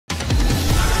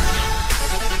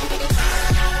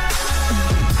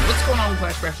on,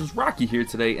 Clash Crashers? Rocky here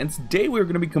today, and today we're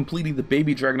going to be completing the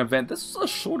Baby Dragon event. This is a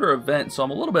shorter event, so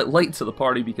I'm a little bit late to the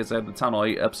party because I had the Town Hall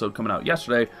 8 episode coming out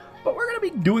yesterday. But we're going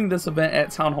to be doing this event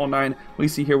at Town Hall 9. We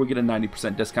see here we get a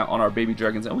 90% discount on our Baby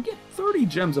Dragons, and we get 30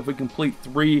 gems if we complete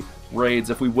 3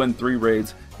 raids, if we win 3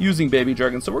 raids using Baby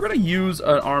Dragons. So we're going to use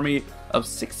an army of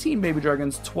 16 Baby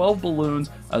Dragons, 12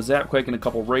 Balloons, a Zapquake, and a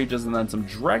couple Rages, and then some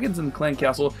Dragons in the Clan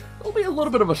Castle. It'll be a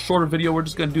little bit of a shorter video. We're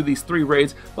just going to do these 3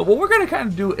 raids, but what we're going to kind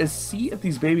of do is see if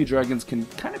these Baby Dragons can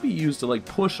kind of be used to like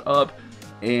push up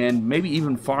and maybe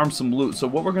even farm some loot. So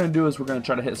what we're going to do is we're going to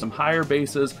try to hit some higher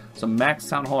bases, some max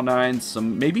Town Hall 9s,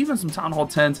 maybe even some Town Hall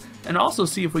 10s, and also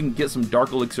see if we can get some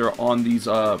Dark Elixir on these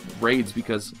raids,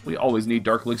 because we always need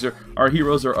Dark Elixir. Our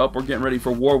heroes are up. We're getting ready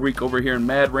for War Week over here in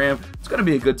Mad Ram. It's going to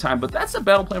be a good time, but that's the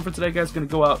battle plan for today, guys. Going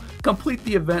to go out, complete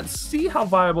the event, see how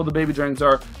viable the Baby Dragons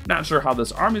are. Not sure how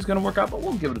this army is going to work out, but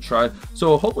we'll give it a try.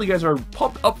 So hopefully you guys are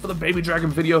pumped up for the Baby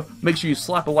Dragon video. Make sure you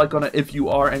slap a like on it if you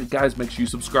are, and guys, make sure you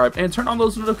subscribe and turn on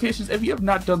those notifications if you have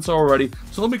not done so already.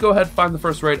 So let me go ahead and find the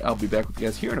first raid. I'll be back with you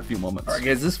guys here in a few moments. Alright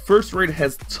guys, this first raid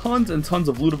has tons and tons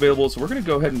of loot available, so we're going to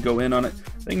go ahead and go in on it.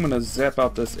 I think I'm going to zap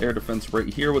out this air defense right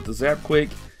here with the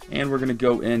Zapquake, and we're going to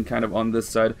go in kind of on this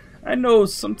side. I know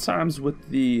sometimes with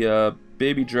the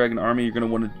Baby Dragon army you're going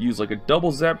to want to use like a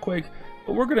double Zapquake,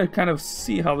 but we're going to kind of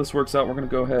see how this works out. We're going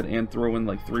to go ahead and throw in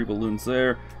like 3 balloons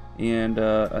there, and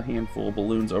a handful of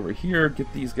balloons over here.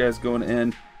 Get these guys going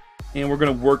in, and we're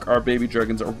going to work our Baby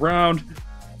Dragons around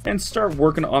and start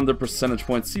working on the percentage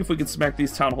points. See if we can smack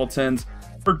these Town Hall 10s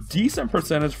for decent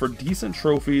percentage, for decent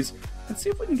trophies, and see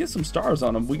if we can get some stars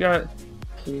on them. We got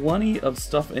plenty of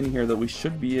stuff in here that we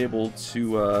should be able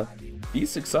to be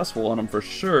successful on them for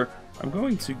sure. I'm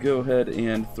going to go ahead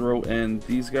and throw in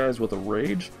these guys with a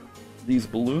Rage, these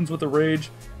balloons with a Rage,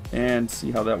 and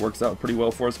see how that works out pretty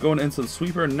well for us. Going into the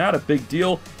sweeper, not a big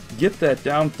deal. Get that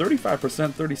down, 35%,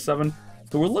 37%.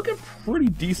 So we're looking pretty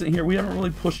decent here. We haven't really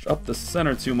pushed up the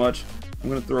center too much. I'm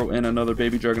going to throw in another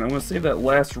Baby Dragon. I'm going to save that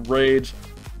last Rage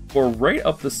for right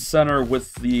up the center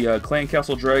with the Clan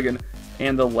Castle Dragon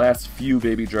and the last few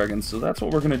Baby Dragons. So that's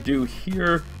what we're going to do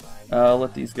here.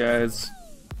 Let these guys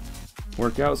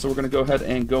work out. So we're going to go ahead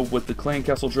and go with the Clan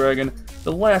Castle Dragon,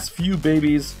 the last few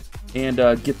babies, and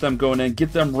get them going in,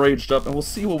 get them raged up, and we'll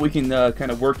see what we can kind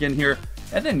of work in here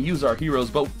and then use our heroes.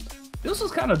 But this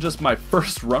was kind of just my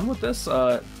first run with this.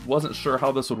 Wasn't sure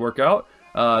how this would work out.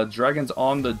 Dragons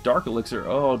on the Dark Elixir.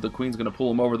 Oh, the Queen's going to pull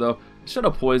him over though. Should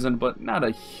have poisoned, but not a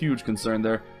huge concern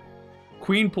there.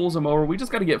 Queen pulls him over. We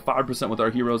just got to get 5% with our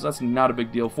heroes. That's not a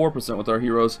big deal. 4% with our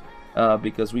heroes,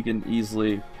 because we can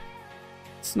easily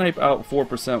snipe out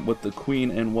 4% with the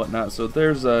Queen and whatnot. So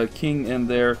there's a King in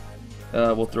there.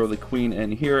 We'll throw the Queen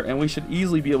in here, and we should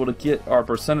easily be able to get our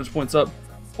percentage points up.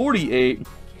 48.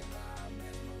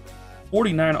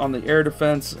 49 on the air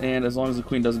defense, and as long as the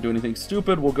Queen doesn't do anything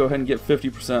stupid, we'll go ahead and get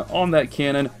 50% on that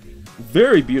cannon.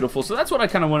 Very beautiful. So that's what I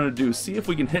kind of wanted to do, see if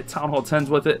we can hit Town Hall 10s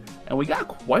with it, and we got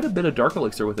quite a bit of Dark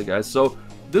Elixir with it, guys. So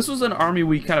this was an army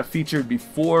we kind of featured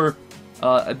before.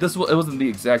 It wasn't the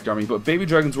exact army, but Baby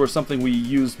Dragons were something we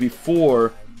used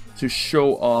before to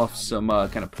show off some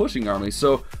kind of pushing armies.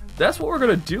 So that's what we're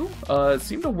going to do. It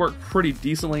seemed to work pretty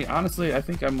decently. Honestly, I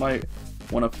think I might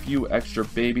want a few extra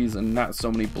babies and not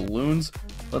so many balloons.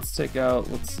 Let's take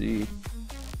out, let's see,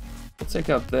 we'll take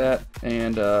out that,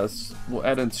 and we'll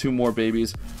add in 2 more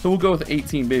babies. So we'll go with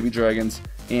 18 Baby Dragons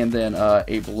and then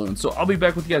 8 balloons. So I'll be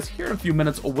back with you guys here in a few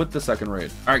minutes with the second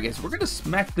raid. Alright guys, we're going to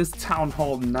smack this Town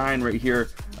Hall 9 right here.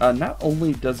 Not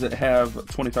only does it have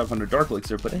 2,500 Dark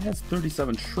Elixir, but it has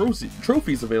 37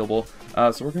 trophies available.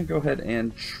 So we're going to go ahead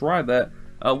and try that.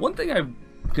 One thing I've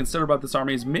consider about this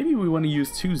army is maybe we want to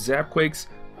use 2 Zapquakes,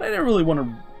 but I didn't really want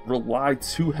to rely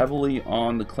too heavily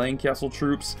on the Clan Castle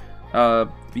troops,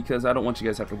 because I don't want you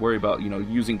guys to have to worry about, you know,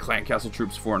 using Clan Castle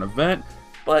troops for an event.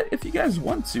 But if you guys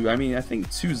want to, I mean, I think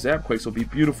 2 Zapquakes will be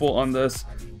beautiful on this.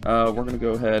 We're going to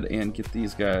go ahead and get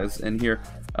these guys in here,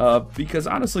 because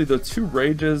honestly the 2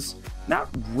 Rages, not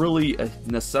really a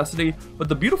necessity, but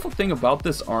the beautiful thing about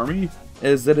this army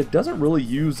is that it doesn't really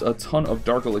use a ton of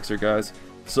Dark Elixir, guys.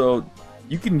 So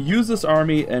you can use this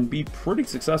army and be pretty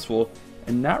successful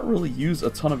and not really use a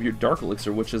ton of your Dark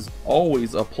Elixir, which is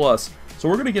always a plus. So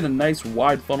we're going to get a nice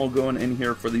wide funnel going in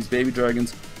here for these Baby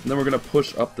Dragons, and then we're going to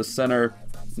push up the center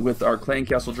with our Clan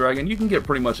Castle Dragon. You can get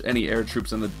pretty much any air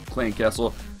troops in the Clan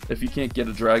Castle. If you can't get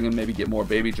a dragon, maybe get more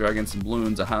Baby Dragons, some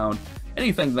balloons, a hound.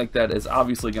 Anything like that is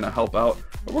obviously going to help out.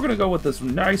 But we're going to go with this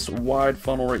nice wide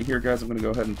funnel right here, guys. I'm going to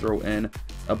go ahead and throw in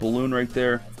a balloon right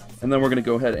there, and then we're going to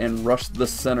go ahead and rush the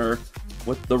center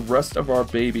with the rest of our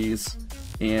babies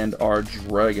and our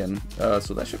dragon.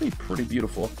 So that should be pretty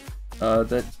beautiful.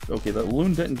 Okay, that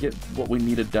loon didn't get what we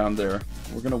needed down there.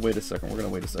 We're gonna wait a second. We're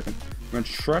gonna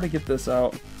try to get this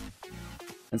out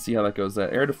and see how that goes.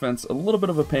 That air defense, a little bit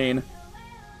of a pain,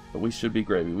 but we should be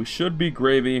gravy. We should be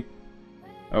gravy.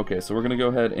 Okay, so we're gonna go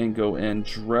ahead and go in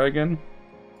dragon,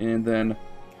 and then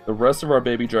the rest of our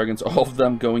baby dragons, all of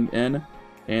them going in,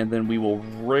 and then we will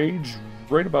rage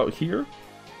right about here,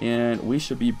 and we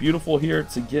should be beautiful here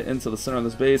to get into the center of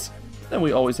this base. Then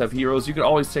we always have heroes. You can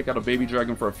always take out a baby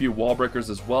dragon for a few wall breakers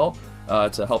as well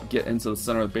to help get into the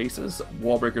center of the bases.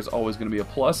 Wall breakers always going to be a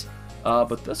plus.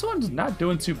 But this one's not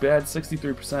doing too bad,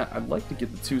 63%. I'd like to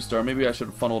get the 2-star. Maybe I should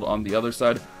have funneled on the other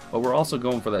side. But we're also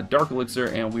going for that dark elixir,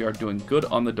 and we are doing good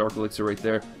on the dark elixir right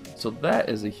there. So that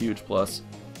is a huge plus.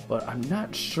 But I'm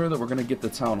not sure that we're going to get the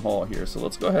town hall here. So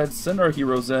let's go ahead, send our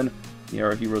heroes in. Yeah,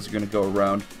 our heroes are going to go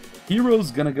around.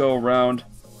 Heroes going to go around.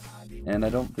 And I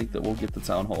don't think that we'll get the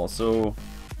town hall. So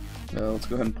let's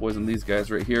go ahead and poison these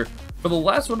guys right here. For the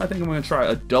last one, I think I'm going to try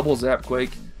a double zap quake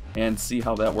and see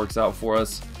how that works out for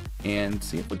us, and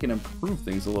see if we can improve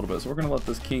things a little bit. So we're going to let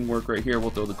this king work right here. We'll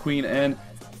throw the queen in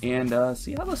and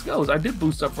see how this goes. I did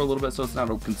boost up for a little bit, so it's not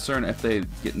a concern if they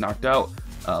get knocked out.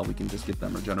 We can just get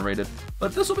them regenerated.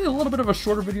 But this will be a little bit of a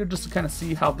shorter video just to kind of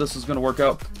see how this is going to work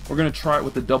out. We're going to try it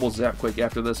with the double zap quake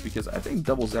after this, because I think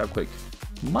double zap quake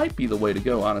might be the way to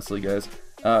go, honestly, guys.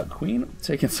 Queen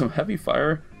taking some heavy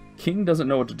fire. King doesn't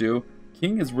know what to do.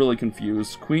 King is really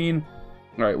confused. Queen,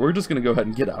 all right, we're just going to go ahead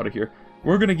and get out of here.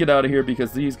 We're going to get out of here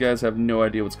because these guys have no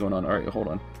idea what's going on. All right, hold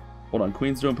on. Hold on.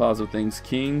 Queen's doing positive things.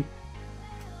 King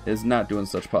is not doing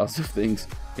such positive things.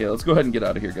 Yeah, let's go ahead and get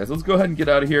out of here, guys. Let's go ahead and get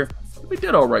out of here. We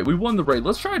did all right. We won the raid.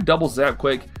 Let's try a double zap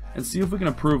quake and see if we can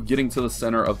improve getting to the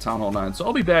center of Town Hall 9. So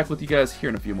I'll be back with you guys here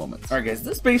in a few moments. All right, guys,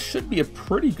 this base should be a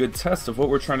pretty good test of what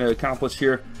we're trying to accomplish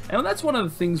here. And that's one of the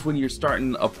things when you're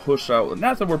starting a push out.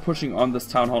 Not that we're pushing on this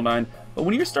Town Hall 9, but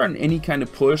when you're starting any kind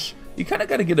of push, you kind of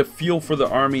got to get a feel for the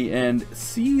army and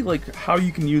see like how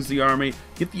you can use the army,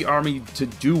 get the army to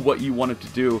do what you want it to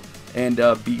do, and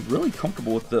be really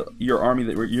comfortable with your army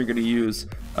that you're going to use.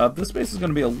 This base is going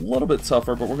to be a little bit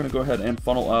tougher, but we're going to go ahead and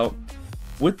funnel out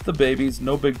with the babies.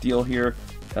 No big deal here.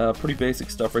 Pretty basic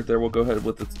stuff right there. We'll go ahead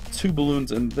with the 2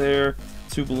 balloons in there,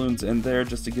 2 balloons in there,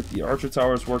 just to get the archer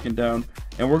towers working down.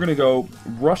 And we're going to go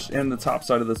rush in the top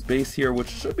side of this base here, which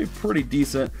should be pretty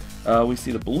decent. We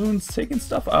see the balloons taking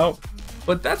stuff out.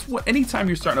 But that's what, anytime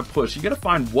you're starting to push, you got to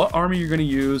find what army you're going to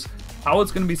use, how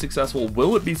it's going to be successful.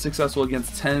 Will it be successful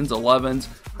against 10s, 11s,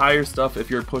 higher stuff if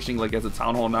you're pushing like as a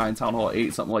Town Hall 9, Town Hall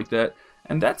 8, something like that.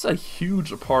 And that's a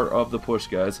huge part of the push,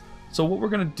 guys. So what we're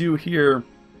going to do here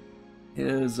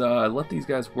is let these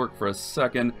guys work for a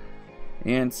second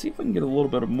and see if we can get a little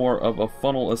bit more of a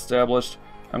funnel established.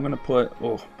 I'm going to put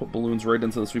balloons right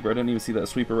into the sweeper. I didn't even see that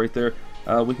sweeper right there.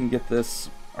 We can get this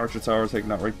archer tower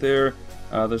taken out right there.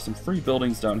 There's some free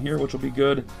buildings down here, which will be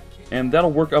good. And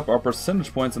that'll work up our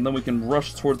percentage points, and then we can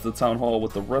rush towards the town hall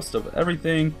with the rest of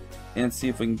everything and see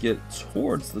if we can get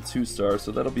towards the 2-star.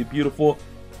 So that'll be beautiful.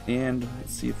 And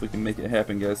let's see if we can make it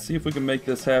happen, guys. See if we can make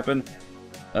this happen.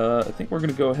 I think we're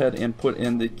going to go ahead and put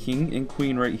in the king and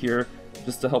queen right here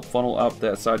just to help funnel out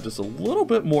that side just a little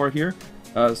bit more here.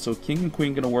 So king and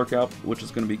queen going to work out, which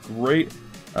is going to be great.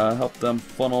 Help them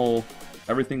funnel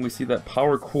everything. We see that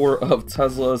power core of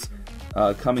Teslas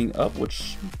coming up,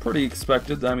 which pretty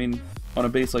expected. I mean, on a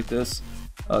base like this,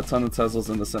 a ton of Teslas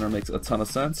in the center makes a ton of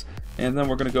sense. And then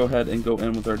we're going to go ahead and go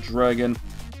in with our dragon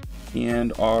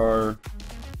and our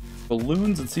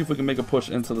balloons and see if we can make a push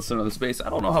into the center of the space. I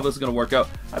don't know how this is going to work out.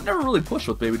 I've never really pushed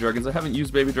with baby dragons. I haven't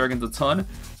used baby dragons a ton,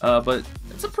 but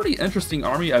it's a pretty interesting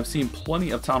army. I've seen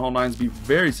plenty of Town Hall 9s be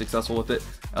very successful with it.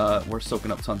 We're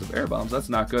soaking up tons of air bombs. That's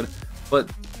not good, but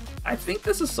I think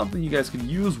this is something you guys could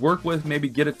use, work with, maybe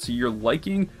get it to your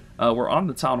liking. We're on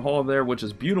the town hall there, which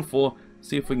is beautiful.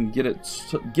 See if we can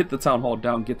get the town hall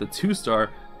down, get the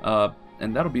 2-star,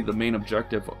 and that'll be the main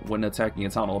objective when attacking a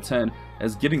Town Hall 10,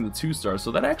 is getting the 2-star. So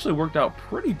that actually worked out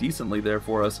pretty decently there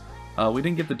for us. We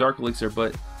didn't get the Dark Elixir,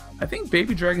 but I think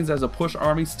Baby Dragons as a push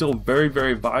army still very,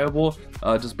 very viable.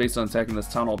 Just based on attacking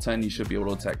this Town Hall 10, you should be able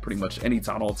to attack pretty much any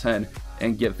Town Hall 10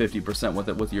 and get 50% with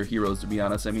it with your heroes, to be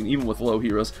honest. I mean, even with low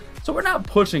heroes. So we're not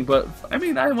pushing, but I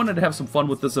mean, I wanted to have some fun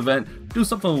with this event, do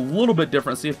something a little bit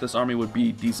different, see if this army would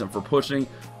be decent for pushing.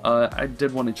 I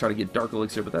did want to try to get Dark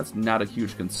Elixir, but that's not a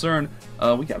huge concern.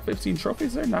 We got 15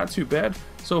 trophies there, not too bad.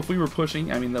 So if we were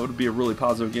pushing, I mean, that would be a really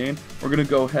positive gain. We're going to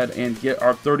go ahead and get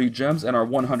our 30 gems and our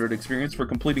 100 experience for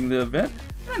completing the event.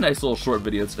 And a nice little short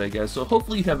video today, guys. So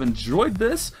hopefully you have enjoyed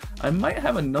this. I might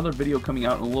have another video coming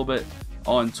out in a little bit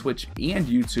on Twitch and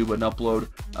YouTube, an upload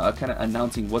kind of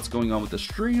announcing what's going on with the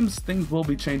streams. Things will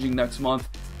be changing next month,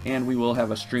 and we will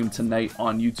have a stream tonight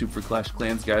on YouTube for Clash of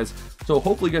Clans, guys. So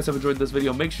hopefully you guys have enjoyed this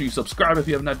video. Make sure you subscribe if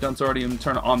you have not done so already, and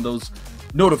turn on those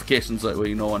notifications, that way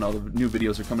you know when all the new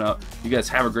videos are coming out. You guys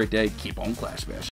have a great day. Keep on Clash Bash.